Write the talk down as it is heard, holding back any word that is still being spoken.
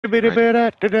Right.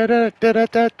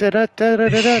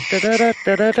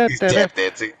 He's tap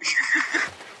dancing.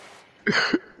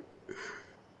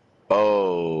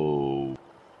 Oh.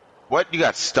 What? You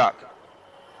got stuck.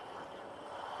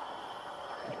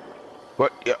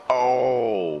 What? Yeah.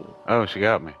 Oh. Oh, she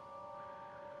got me.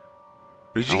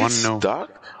 Did I you get want to know.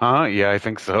 stuck? Huh? Yeah, I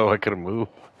think so. I could have moved.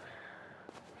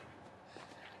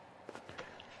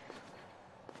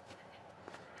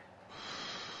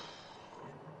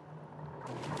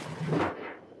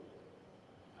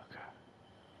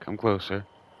 Come closer.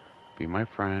 Be my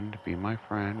friend. Be my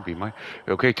friend. Be my.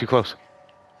 Okay, too close.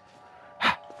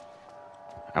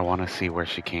 I want to see where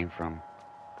she came from.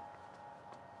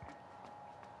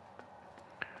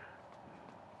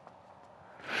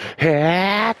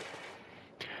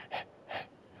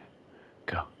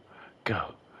 Go,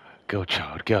 go, go,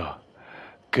 child, go,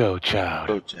 go, child.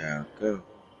 Go, child. Go.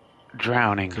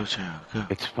 Drowning. Go, child. Go.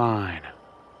 It's fine.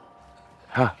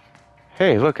 Huh.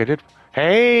 Hey, look, I did.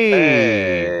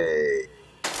 Hey!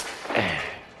 Hey.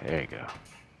 There you go.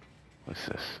 What's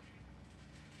this?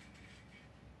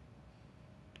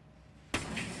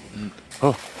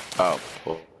 Oh. Oh.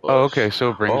 Oh, okay,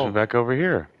 so it brings me Oh. back over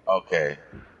here. Okay.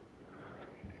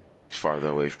 It's farther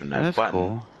away from that That's button.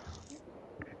 cool.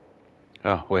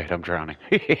 Oh, wait, I'm drowning.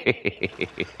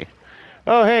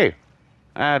 Oh, hey.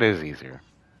 That is easier.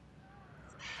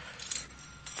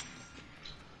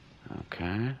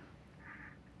 Okay.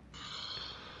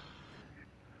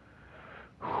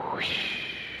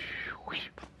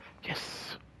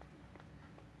 Yes.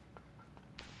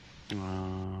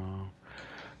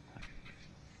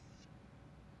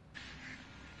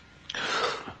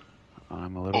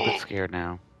 I'm a little bit scared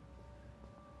now.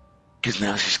 Because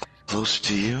now she's closer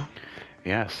to you.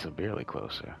 Yes, severely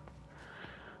closer.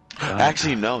 But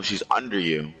Actually, no. She's under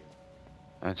you.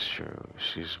 that's true.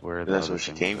 She's where the That's other where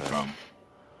she things came are. from.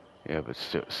 Yeah, but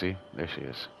still, see, there she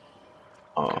is.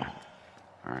 Oh. Okay.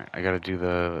 All right, I gotta do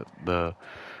the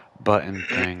button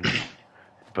thing.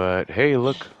 But hey,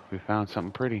 look, we found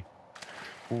something pretty.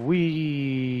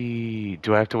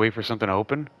 Do I have to wait for something to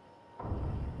open?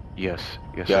 Yes,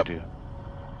 yes, I Yep. do.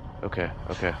 Okay,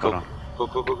 okay, hold Go. on. Go.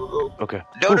 Go. Go. Go. Go. Okay.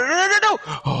 No. Whew. No. No. No. No.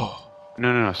 Oh.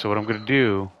 No, no, no. So what I'm gonna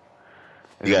do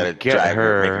is You I'm gonna gotta get drag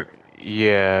her, make her her.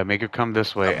 Yeah, make her come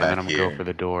this way, come and then back I'm gonna go here. for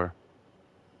the door.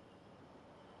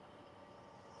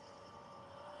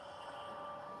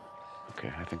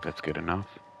 Okay, I think that's good enough.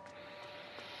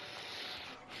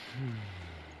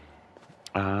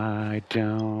 I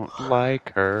don't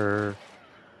like her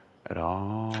at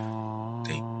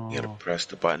Okay, you gotta all. press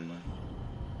the button.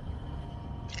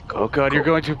 Oh Go, God, you're go,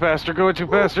 going too fast. You're going too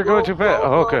go, fast. You're going go, too fast. go, Oh,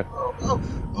 go, okay. go, go.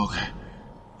 Okay.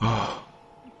 Oh,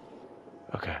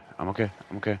 Okay. I'm okay.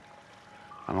 I'm okay.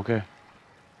 I'm okay.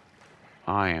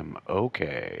 I am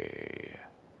okay.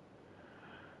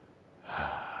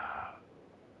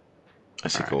 I All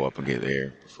should go right. up and get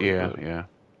there before you Yeah, go. yeah.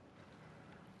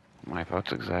 My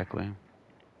thoughts exactly.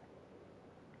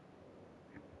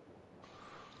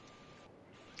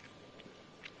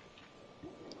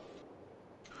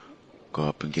 Go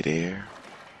up and get air.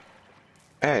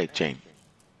 Hey, Jane.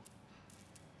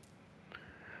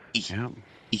 E, Yep.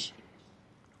 E,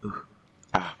 ooh,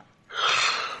 ah.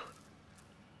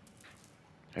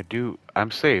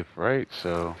 I'm safe, right?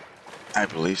 So I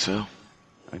believe so.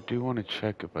 I do want to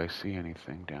check if I see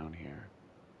anything down here.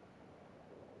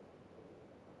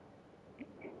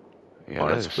 Yeah, Oh,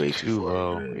 that that's is way too too far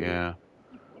low. away. Yeah.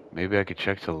 Maybe I could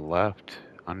check to the left,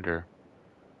 under.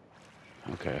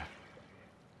 Okay.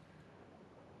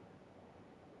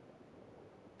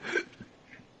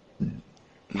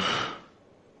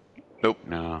 Nope.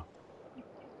 No.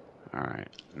 All right.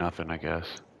 Nothing, I guess.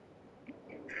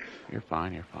 You're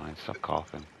fine. You're fine. Stop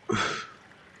coughing.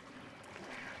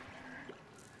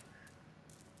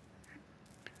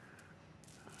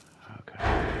 Okay.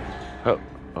 Oh.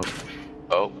 Oh.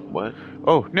 Oh, what?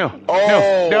 Oh, no.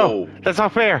 No. No. Oh! That's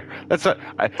not fair. That's not.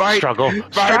 Fight! Struggle. Fight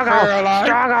for Struggle. your life!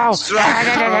 Struggle.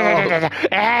 Struggle!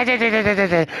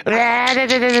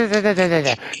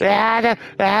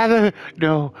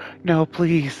 No. No,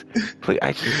 please. Please.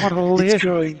 I just want to It's live.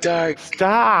 growing dark.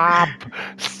 Stop.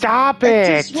 Stop I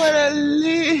just it. wanna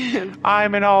live.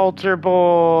 I'm an altar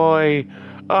boy.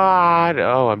 Ah,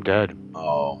 oh, I'm dead.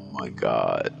 Oh my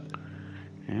god.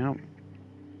 Yep.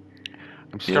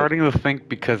 I'm Yep. starting to think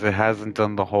because it hasn't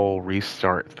done the whole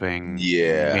restart thing,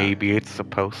 Yeah. maybe it's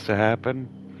supposed to happen.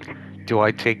 Do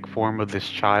I take form of this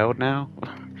child now?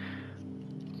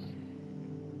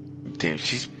 Damn,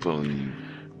 she's pulling you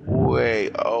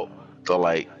way. Oh, the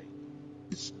light.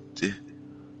 It's,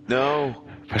 no.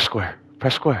 Press square.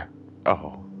 Press square.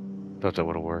 Oh, thought that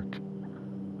would have worked.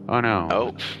 Oh no, Oh,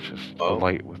 it's just a oh,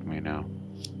 light with me now.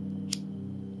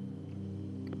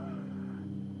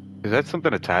 Is that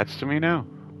something attached to me now?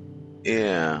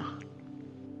 yeah.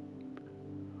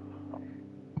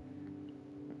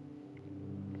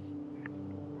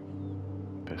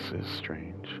 This is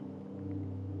strange.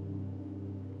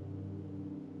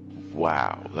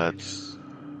 Wow, that's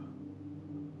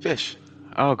fish.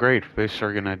 Oh great, fish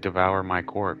are gonna devour my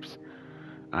corpse.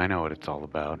 I know what it's all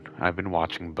about. I've been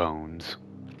watching Bones.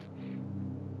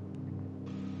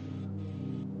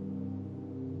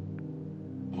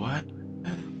 What?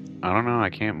 I don't know, I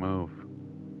can't move.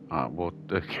 Well,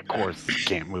 of course he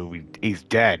can't move. He's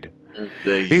dead.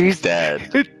 He's He's.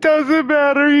 dead. It doesn't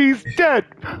matter. He's dead.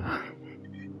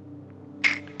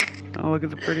 Oh, look at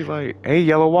the pretty light. Hey,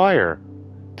 yellow wire.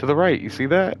 To the right. You see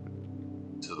that?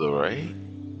 To the right?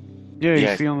 Yeah, you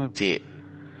Yeah, see on I see it.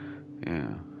 the.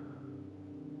 Yeah.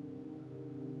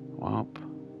 Well,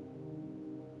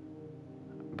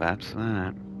 that's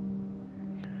that.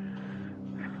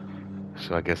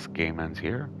 So I guess the game ends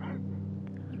here.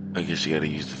 I guess you gotta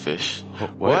use the fish. Oh,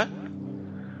 what? What?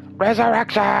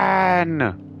 Resurrection!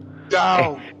 Eh,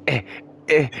 Go! eh,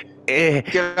 eh, eh,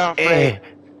 Get off me! eh.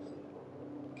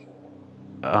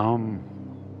 Um,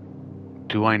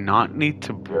 do I not need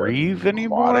to You're breathe aquatic.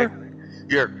 anymore?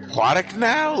 You're aquatic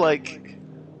now? Like,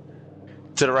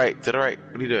 to the right, to the right.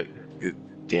 What are you doing? You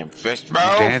damn fish I'm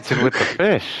mouth! dancing with the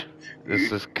fish.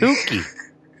 This is kooky.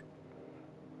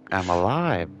 I'm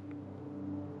alive.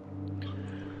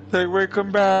 Like, wait,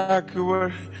 come back.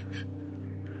 Will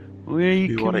you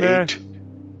You want come to back? eat?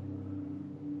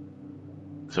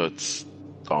 So it's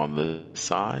on the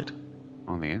side?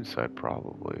 On the inside,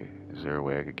 probably. Is there a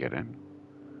way I could get in?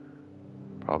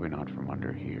 Probably not from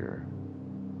under here.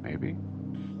 Maybe?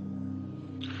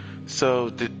 So,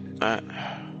 did. I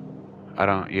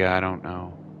don't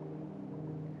know.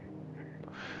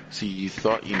 See, you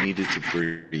thought you needed to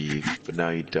breathe, but now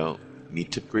you don't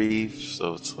need to breathe,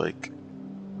 so it's like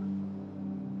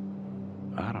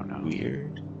I don't know.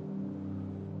 weird.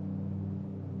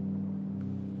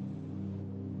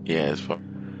 Yeah, it's probably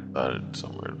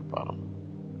somewhere at the bottom.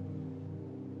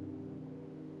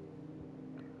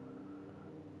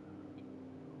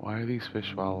 Why are these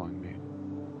fish following me?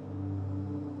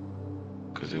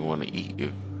 Because they want to eat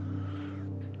you.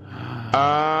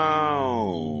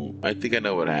 Oh, I think I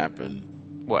know what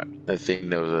happened. What? I think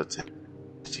that was attached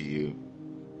to you.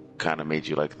 Kind of made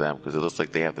you like them because it looks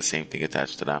like they have the same thing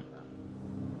attached to them.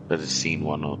 That has seen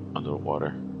one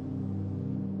underwater.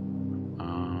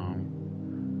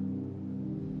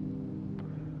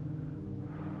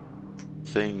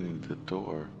 Thing, the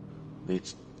door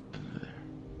leads there.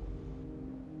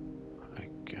 I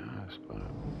guess, but.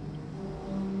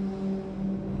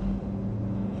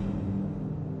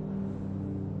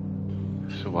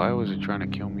 So why was it trying to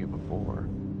kill me before?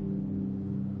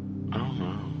 I don't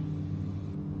know.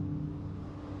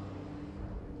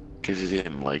 Because he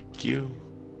didn't like you.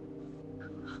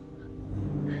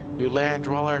 You land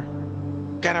dweller.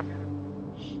 Get him.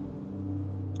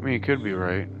 I mean, you could be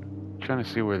right. I'm trying to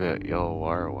see where that yellow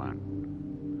wire went.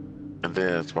 And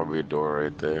then that's probably a door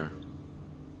right there.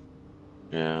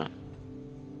 Yeah.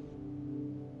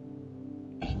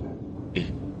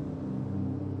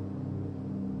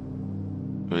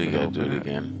 We Did it gotta do open it it?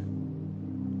 again.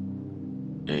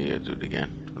 Yeah, you gotta do it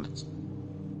again.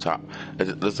 Top.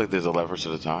 It looks like there's a lever to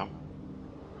the top.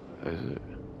 Is it?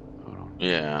 Hold on.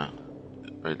 Yeah.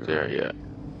 Right You're there, right. yeah.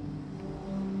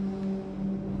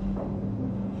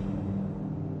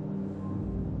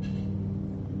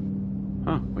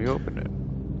 Huh, we opened it.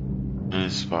 And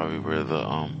this is probably where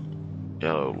the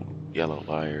yellow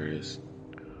wire is.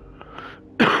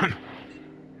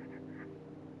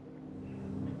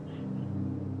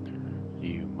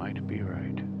 You might be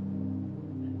right.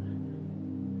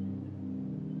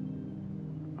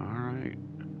 Alright.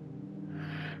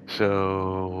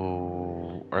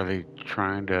 So, are they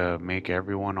trying to make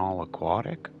everyone all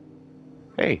aquatic?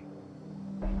 Hey.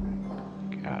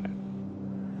 Got it.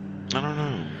 I don't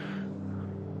know.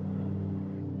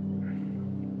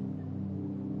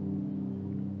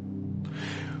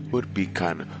 Would be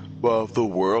kind of well if the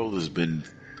world has been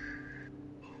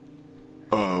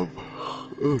oh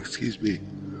excuse me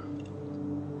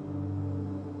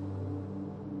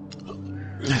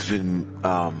has been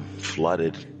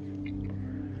flooded,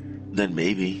 then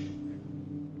maybe.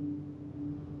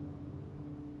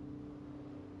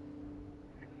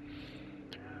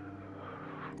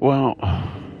 Well,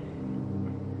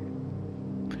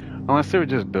 unless they were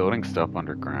just building stuff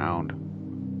underground.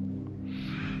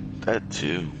 That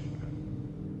too.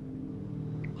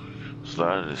 A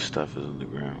lot of this stuff is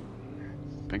underground.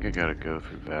 I think I gotta go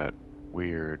through that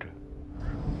Weird.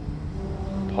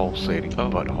 Pulsating Oh,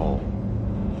 butthole.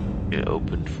 it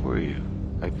opened for you.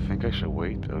 I think I should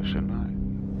wait though, shouldn't I?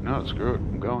 No, screw it.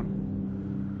 I'm going.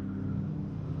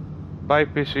 Bye,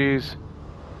 fishies.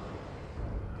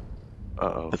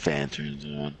 Uh-oh. The fan turns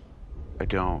on. I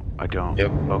don't.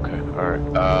 Yep. Okay, alright.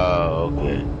 Oh,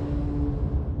 okay.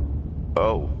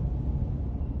 Oh.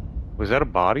 Was that a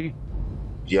body?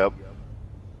 Yep.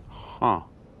 Huh.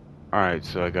 Alright,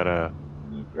 so I gotta...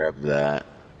 Grab that.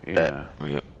 Yeah.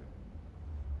 Yep.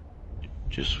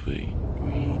 Just wait.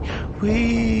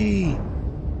 Wee.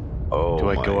 Oh, Do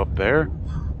I go up there?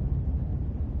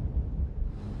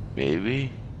 Maybe.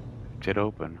 It did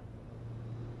open.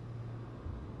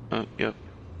 Oh, yep.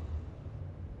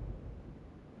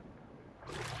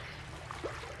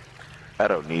 I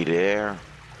don't need air.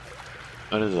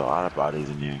 Oh, there's a lot of bodies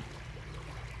in here.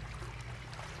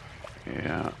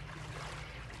 Yeah.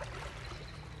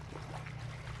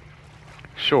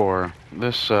 Sure.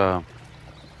 This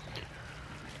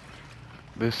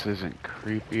isn't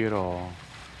creepy at all.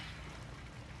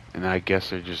 And I guess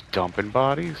they're just dumping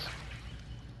bodies?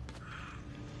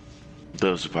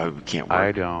 Those probably can't work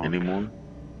I don't anymore.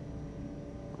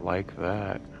 like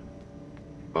that.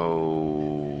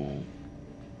 Oh.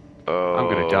 I'm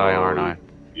gonna die, aren't I?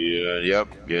 Yeah, yep.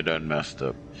 You're done messed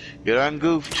up. You're done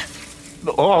goofed.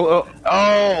 Oh!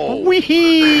 Oh!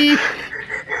 Wee!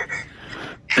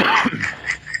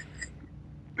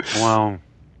 Well,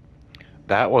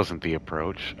 that wasn't the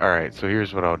approach. Alright, so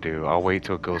here's what I'll do. I'll wait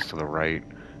till it goes to the right.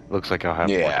 Looks like I'll have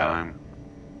more time.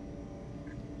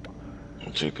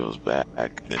 Once it goes back,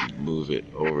 then move it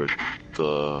over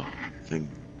the thing.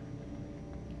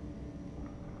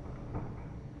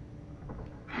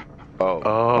 Oh.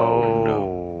 Oh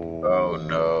no. Oh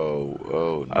no.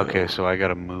 Oh no. Okay, so I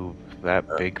gotta move that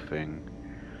big thing.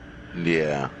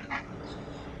 Yeah.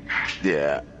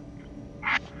 Yeah.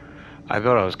 I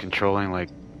thought I was controlling, like,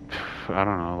 I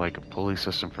don't know, like a pulley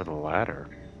system for the ladder.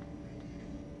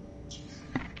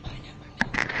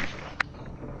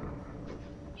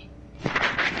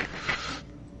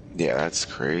 Yeah, that's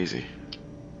crazy.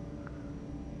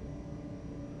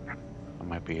 I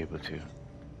might be able to.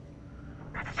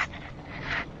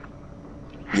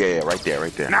 Yeah, right there,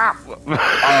 right there. Nah!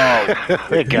 Oh,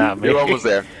 It got me. You're almost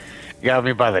there. Got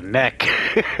me by the neck.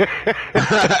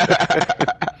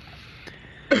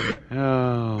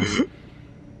 Oh.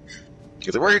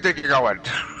 Where do you think you're going?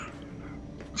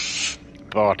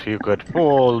 Thought you could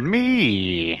fool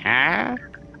me, huh?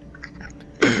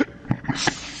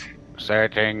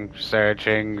 Searching,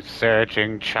 searching,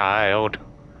 searching, child.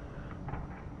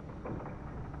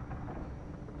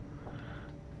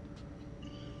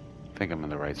 I think I'm in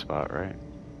the right spot, right?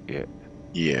 Yeah.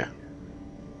 Yeah.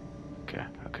 Okay,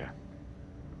 okay.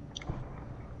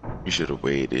 You should have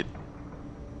waited.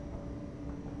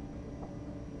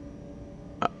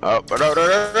 Oh,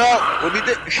 no. What do you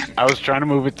think? I was trying to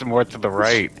move it more to the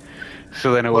right,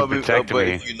 so then it would protect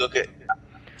me. If you look at,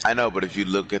 I know, but if you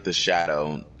look at the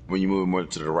shadow, when you move more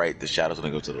to the right, the shadow's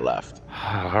gonna go to the left.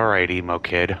 All right, emo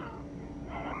kid.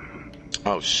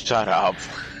 Oh, shut up.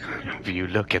 If you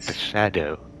look at the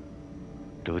shadow,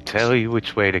 it will tell you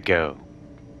which way to go.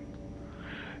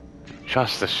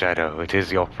 Trust the shadow, it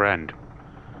is your friend.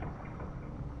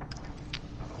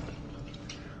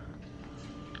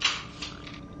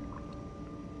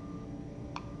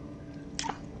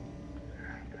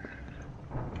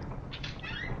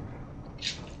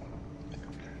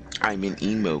 I'm an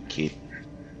emo kid.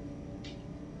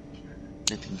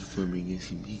 Nothing for me,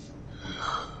 yes, me.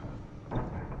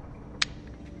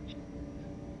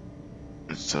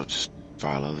 So just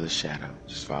follow the shadow.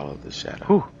 Just follow the shadow.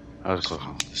 Whew, that was close.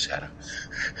 Follow the shadow.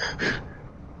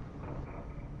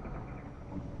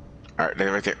 Alright,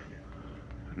 there, right there.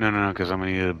 No, because I'm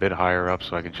gonna need it a bit higher up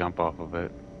so I can jump off of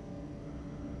it.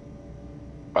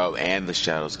 Oh, and the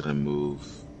shadow's gonna move.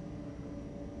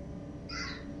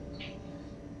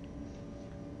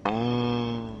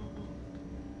 Oh.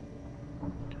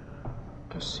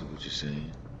 I see what you're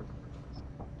saying.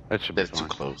 That should be That's fine.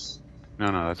 too close.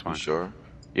 No, that's fine. You sure?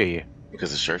 Yeah.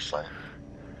 Because the shirt's flat.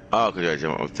 Oh, because I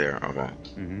jump up there. Okay.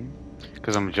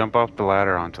 Because I'm gonna jump off the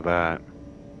ladder onto that.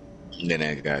 And then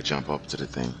I gotta jump up to the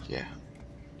thing. Yeah.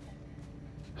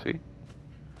 See?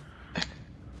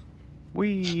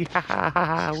 Wee ha ha ha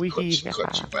ha. Wee Caught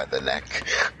ha you by the neck.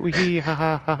 Wee ha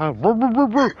ha ha ha. Roar, roar, roar,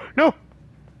 roar. No.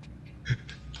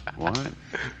 What?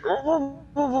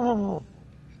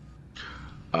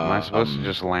 Am I supposed to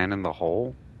just land in the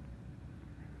hole?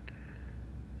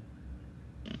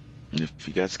 If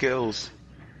you got skills,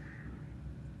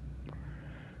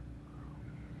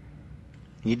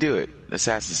 you do it,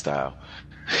 assassin style.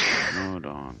 Hold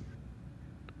on.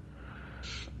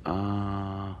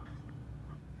 Uh,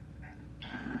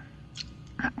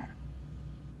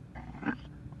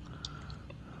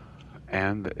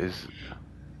 and is...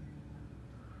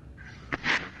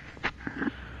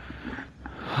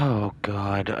 Oh,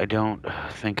 God, I don't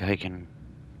think I can...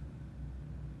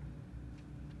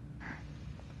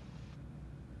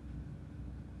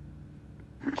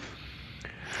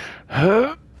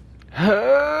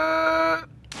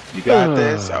 You got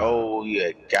this? Oh,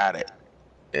 yeah, got it.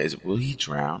 Will he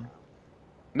drown?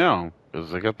 No,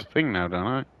 because I got the thing now, don't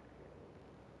I?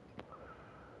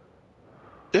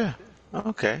 Yeah.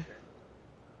 Okay.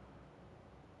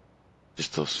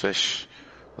 Just those fish.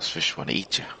 Those fish want to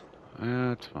eat you.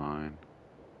 Yeah, it's fine.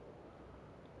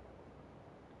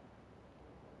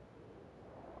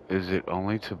 Is it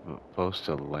only supposed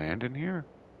to land in here?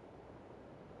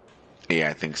 Yeah,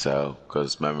 I think so.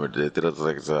 Because remember, it looks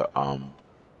like it's a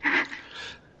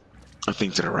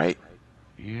thing to the right.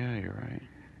 Yeah, you're right.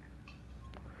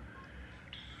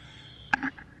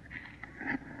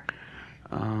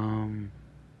 Um,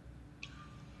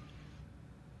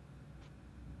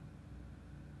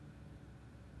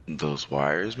 Those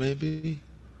wires, maybe?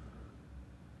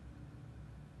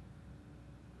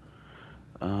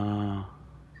 uh,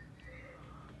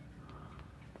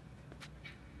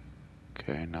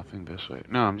 okay, nothing this way.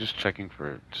 No, I'm just checking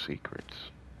for secrets.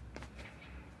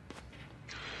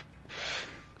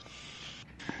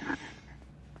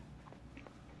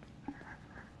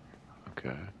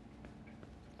 Okay.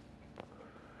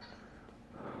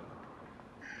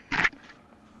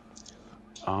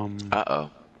 Uh-oh.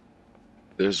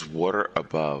 There's water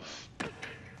above.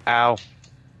 Ow.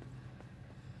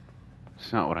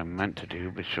 It's not what I meant to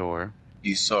do, but sure.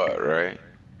 You saw it, right?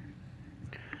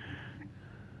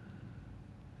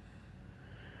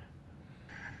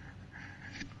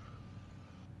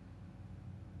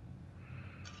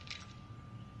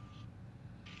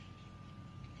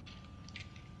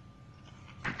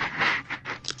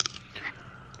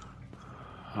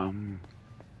 Um,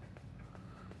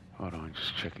 hold on,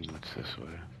 just checking what's this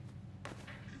way.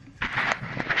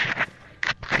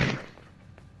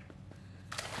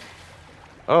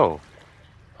 Oh,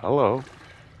 hello.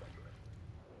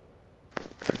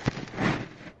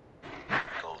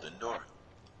 Golden door.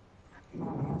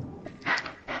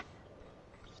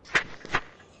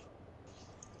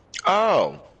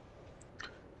 Oh.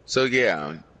 So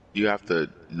yeah, you have to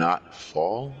not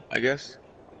fall, I guess?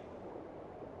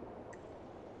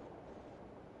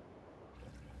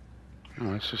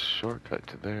 Oh, it's just a shortcut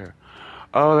to there.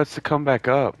 Oh, that's to come back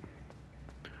up.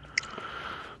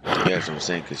 Yeah, that's what I'm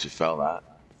saying, because you fell that.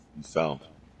 You fell.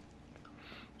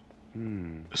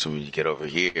 Hmm. So when you get over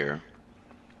here,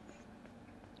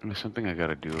 There's something I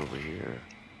gotta do over here.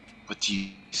 what do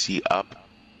you see up?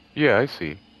 Yeah, I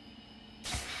see.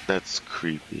 That's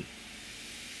creepy.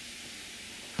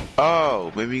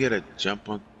 Oh, maybe you gotta jump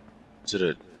onto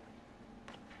the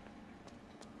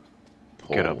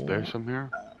Get up there pole. somehow?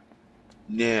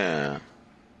 Yeah.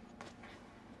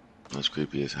 That's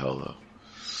creepy as hell, though.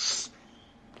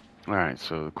 Alright,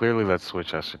 so clearly that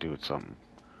switch has to do with something.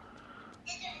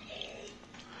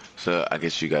 So I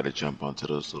guess you gotta jump onto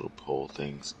those little pole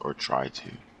things, or try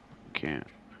to, Can't.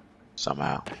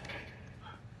 somehow.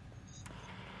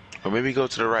 Or maybe go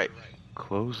to the right.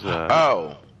 Close that.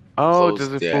 Oh! Oh, Close,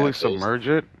 does it yeah, fully those. submerge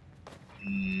it?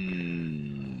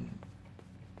 Mm,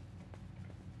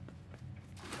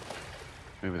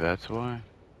 Maybe that's why.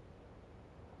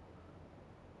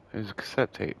 There's a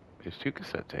cassette tape. There's two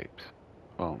cassette tapes.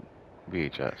 Well,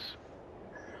 VHS.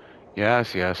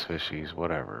 Yes, yes, fishies,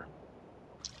 whatever.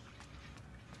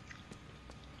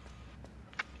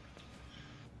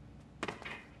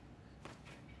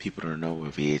 people don't know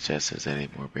what VHS is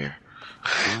anymore, Bear.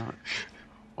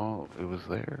 Well, it was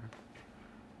there.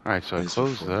 Alright, so I It's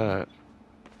closed before. that.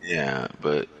 Yeah,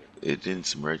 but it didn't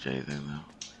submerge anything, though.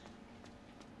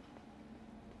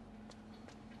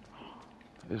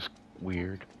 It's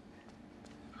weird.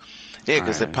 Yeah,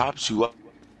 because it Alright, pops you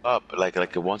up like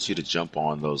it wants you to jump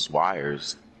on those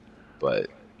wires, but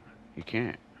you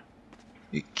can't.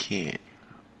 you can't.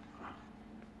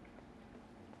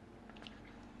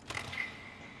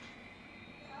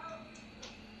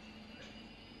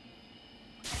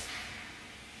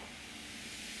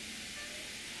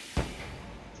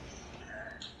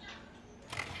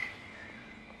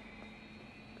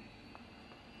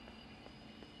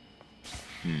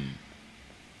 Hmm.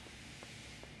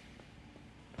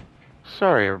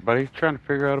 Sorry, everybody. Trying to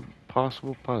figure out a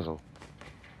possible puzzle.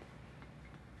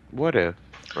 What if,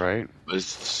 right?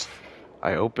 It's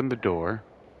I open the door,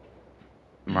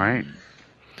 right? mm,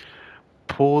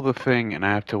 Pull the thing, and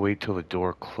I have to wait till the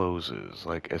door closes.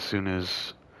 Like, as soon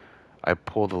as I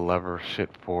pull the lever shit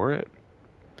for it.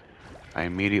 I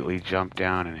immediately jump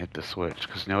down and hit the switch.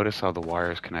 Because notice how the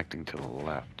wire is connecting to the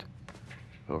left.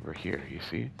 Over here, you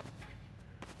see?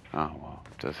 Oh, well,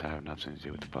 it does have nothing to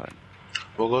do with the button.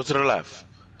 We'll go to the left.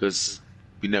 Because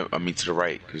we never, I mean to the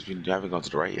right. Because we haven't gone to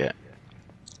the right yet.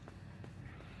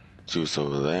 See what's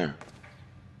over there.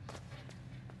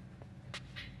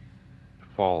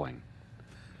 Falling.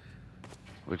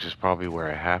 Which is probably where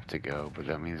I have to go, but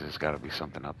that means there's got to be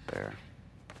something up there.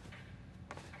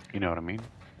 You know what I mean?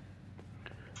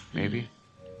 Maybe?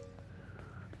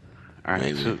 Alright,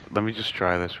 Maybe. so let me just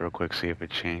try this real quick, see if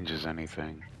it changes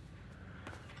anything.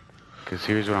 Because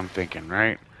here's what I'm thinking,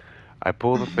 right? I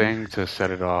pull the thing to set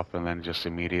it off and then just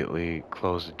immediately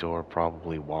close the door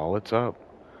probably while it's up.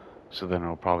 So then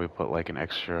it'll probably put like an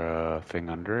extra thing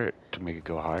under it to make it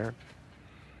go higher.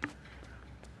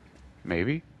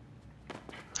 Maybe?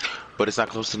 But it's not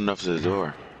close enough to the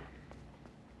door.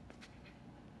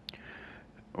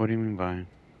 What do you mean by?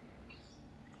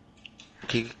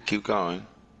 Keep going.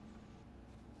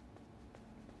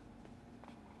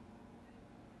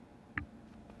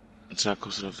 It's not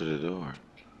close enough to the door.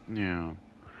 Yeah.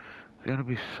 There's gotta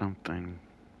be something.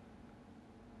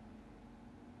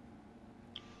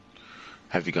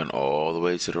 Have you gone all the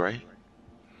way to the right?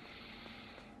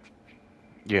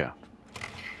 Yeah.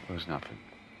 There's nothing.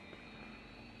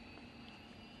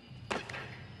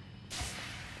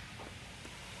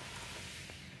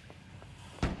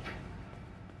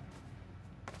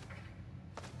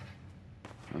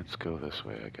 Let's go this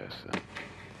way, I guess, then.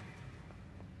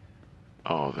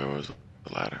 Oh, there was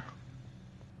a ladder.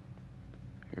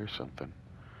 Here's something.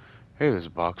 Hey, there's a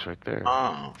box right there.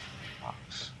 Oh.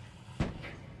 Box.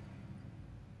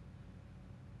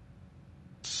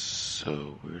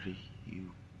 So, where do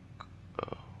you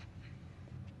go?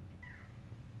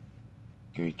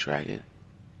 Can we drag it?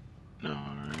 No,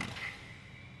 alright.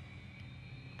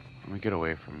 Let me get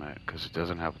away from it, because it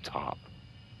doesn't have a top.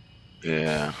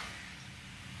 Yeah.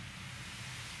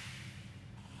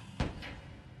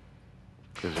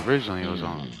 Because originally it was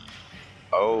on...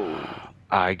 Oh.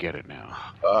 I get it now.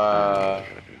 I know what I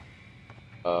gotta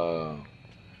do.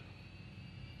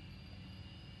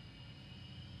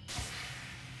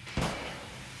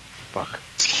 Fuck.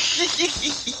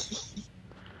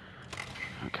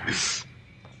 Okay.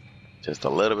 Just a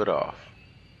little bit off.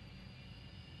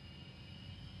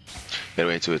 Gotta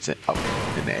wait till it's up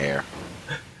in the air.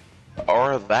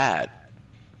 Or that.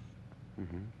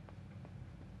 Mm-hmm.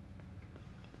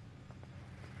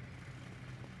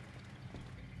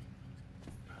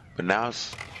 But now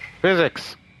it's...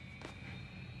 Physics!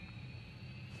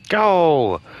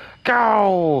 Go!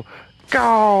 Go!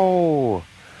 Go!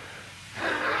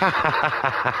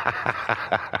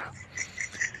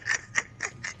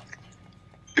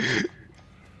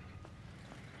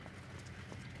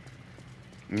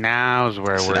 Now's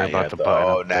where So we're now you about have the to- button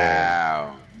Oh, up there.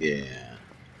 now. Yeah.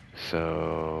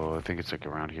 So, I think it's like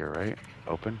around here, right?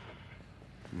 Open?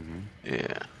 Mm-hmm.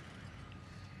 Yeah.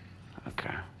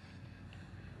 Okay.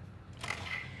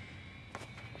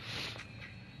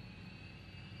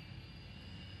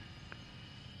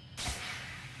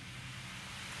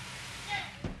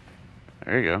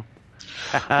 There you go.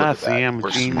 Look Haha, at see, that. I'm a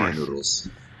We're smart genius. noodles.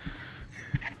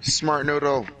 Smart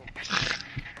noodle.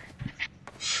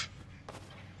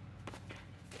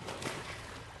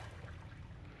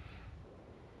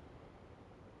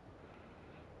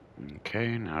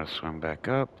 Okay, now to swim back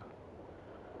up.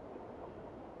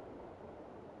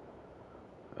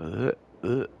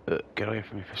 Get away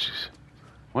from me, fishes.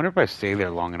 Wonder if I stay there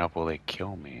long enough, will they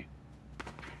kill me?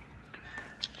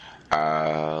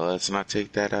 Let's not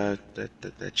take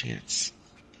that chance.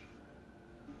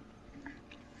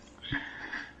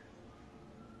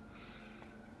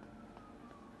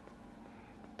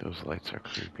 Those lights are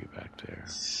creepy back there.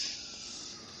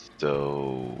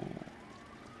 So...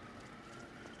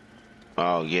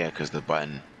 Oh, yeah, because the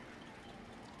button.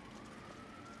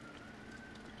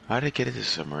 How did it get into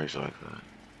submerged like that?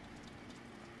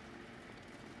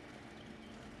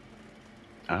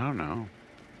 I don't know.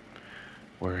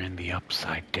 We're in the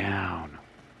upside down.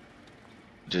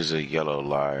 Just a yellow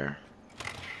liar.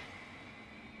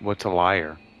 What's a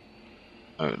liar?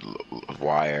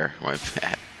 Wire, my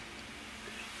bad.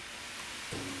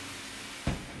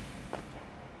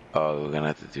 Oh, we're gonna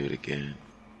have to do it again.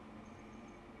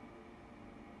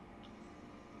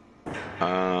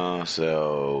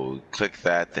 So click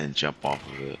that, then jump off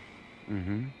of it.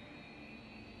 Mm-hmm.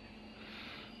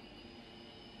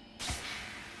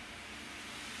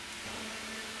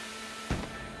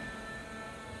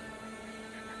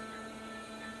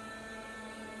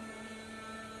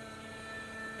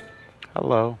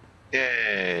 Hello.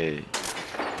 Yay!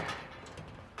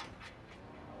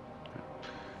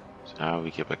 How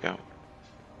we get back out?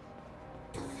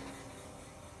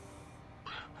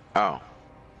 Oh,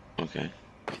 okay.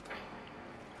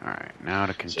 Alright, now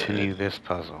to So, continue this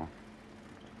puzzle.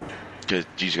 you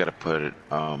just gotta put it,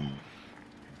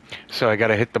 So I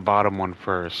gotta hit the bottom one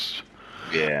first.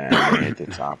 yeah, and then hit the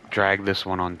top. Drag this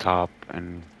one on top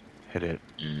and hit it.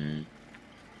 Mm.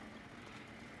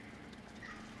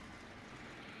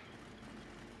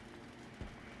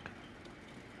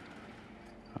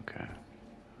 Okay.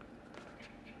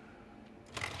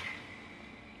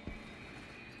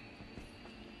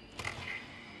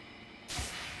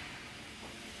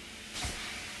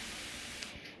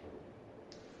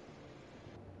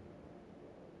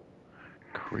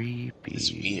 Creepy.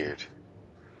 It's weird.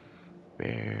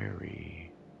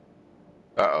 Very.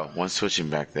 Uh-oh, one's switching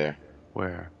back there.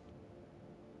 Where?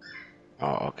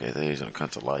 Oh, okay, then he's gonna come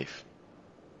to life.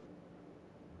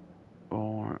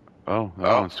 Or oh, that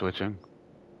Oh, one's switching.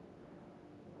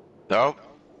 no.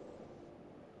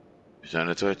 He's on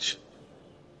the Twitch.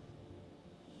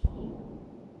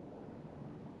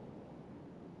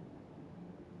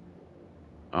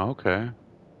 Okay.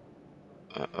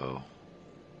 Uh-oh.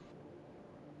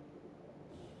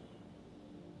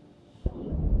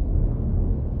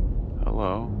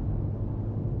 Hello.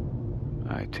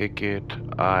 I take it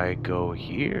I go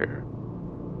here.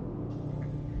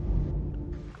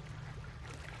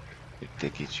 I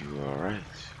think it's you alright.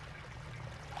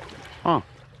 Huh.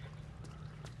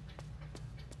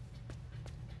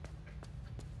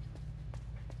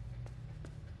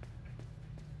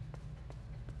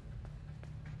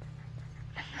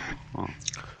 Huh.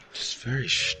 Just very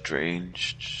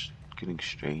strange. Just getting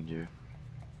stranger.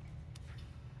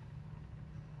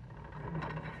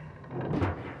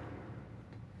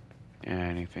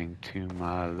 Anything to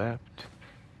my left?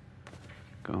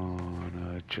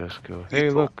 Gonna just go. Hey,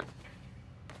 People. look.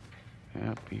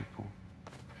 Yeah, people.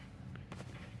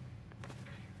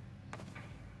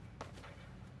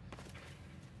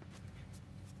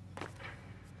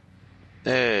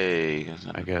 Hey.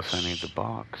 I guess I need the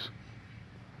box.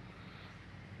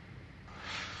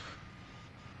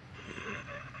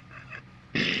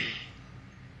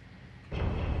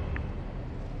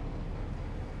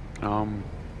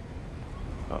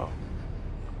 Oh.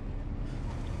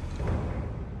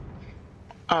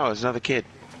 Oh, it's another kid.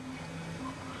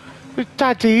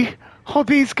 Daddy, are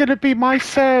these gonna be my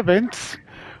servants?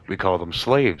 We call them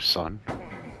slaves, son.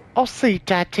 I'll see,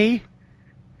 Daddy.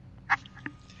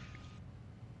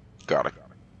 Got it.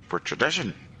 For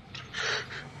tradition.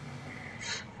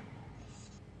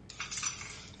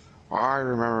 I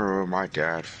remember when my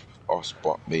dad also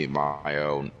bought me my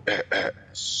own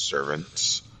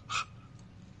servants.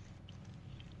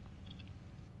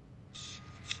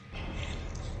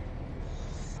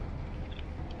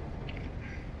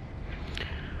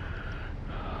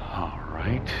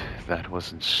 Alright, that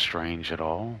wasn't strange at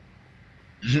all.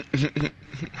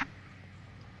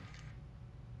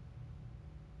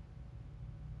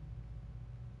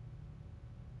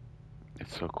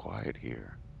 It's so quiet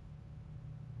here.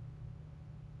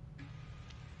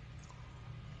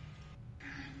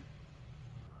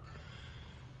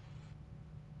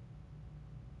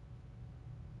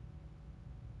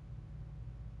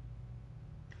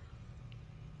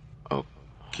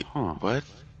 Okay. Huh. What?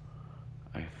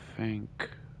 I think...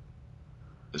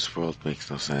 This world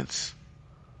makes no sense.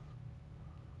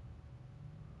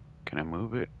 Can I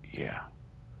move it? Yeah.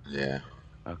 Yeah.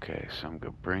 Okay, so I'm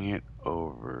gonna bring it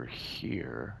over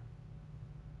here.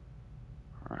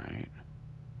 Right.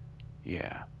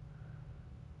 Yeah.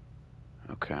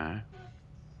 Okay.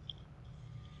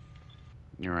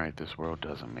 You're right, this world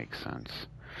doesn't make sense.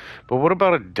 But what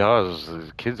about it does?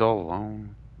 The kid's all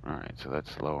alone? Alright, so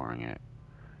that's lowering it.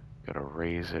 Gotta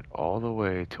raise it all the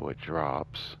way till it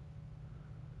drops.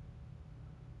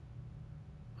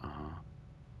 Uh-huh.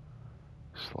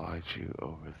 Slide you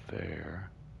over there.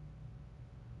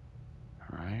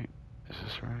 Right? Is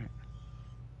this right?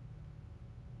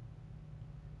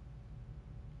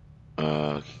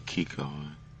 Keep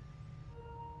going.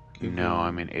 Keep No,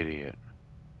 I'm going. an idiot.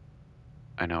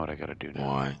 I know what I gotta do now.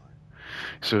 Why?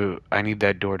 So I need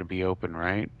that door to be open,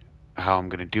 right? How I'm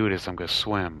gonna do it is I'm gonna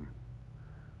swim.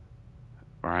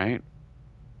 Right?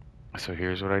 So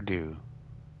here's what I do.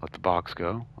 Let the box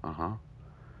go. Uh-huh.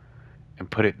 And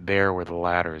put it there where the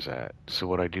ladder's at. So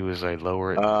what I do is I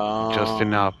lower it just Um.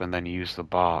 enough and then use the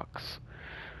box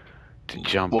to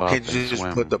jump Well, up can't and you just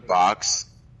put swim. the box?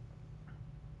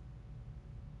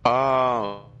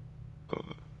 Oh.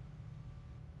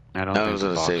 I don't I think was the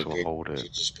gonna say, box will okay, hold it. you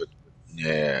just put.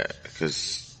 Yeah,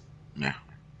 because. Yeah.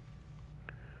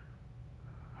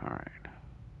 Alright.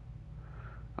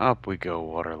 Up we go,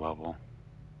 water level.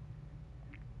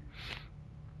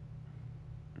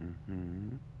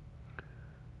 Mm-hmm.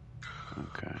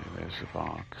 Okay, there's the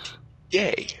box.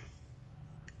 Yay!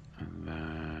 And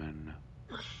then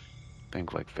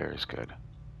think like there is good.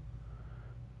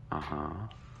 Uh-huh.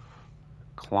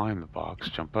 Climb the box,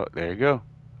 jump up. There you go.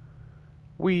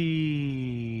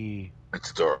 Whee!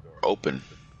 It's the door open.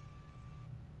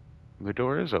 The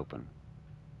door is open.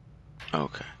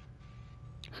 Okay.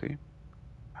 See?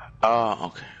 Oh,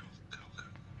 okay.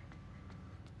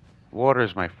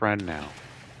 Water's my friend now.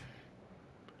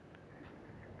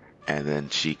 And then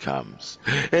she comes.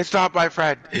 It's not my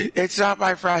friend. It's not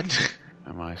my friend.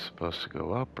 Am I supposed to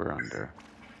go up or under?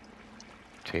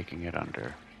 Taking it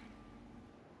under.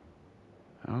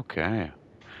 Okay.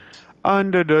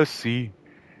 Under the sea.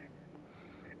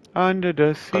 Under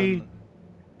the sea.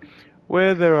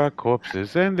 Where there are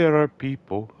corpses and there are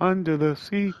people under the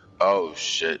sea. Oh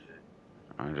shit!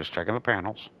 I'm just checking the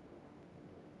panels.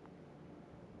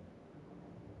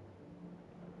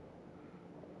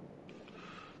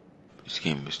 This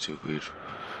game is too weird.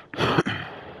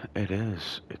 It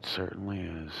is. It certainly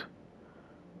is.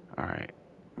 Alright.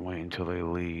 Wait until they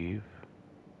leave.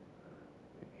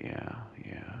 Yeah.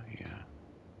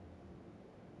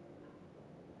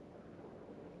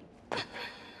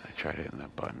 I tried hitting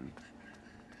that button.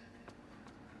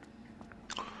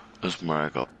 It's more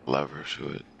like a lever to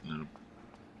it.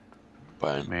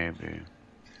 But Maybe.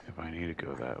 If I need to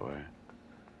go that way.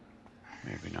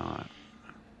 Maybe not.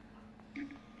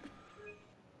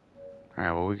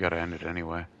 Alright, well, we gotta end it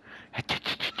anyway.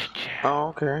 oh,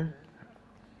 okay.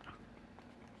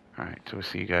 Alright, so we'll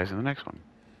see you guys in the next one.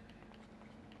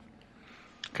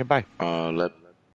 Okay, bye. Let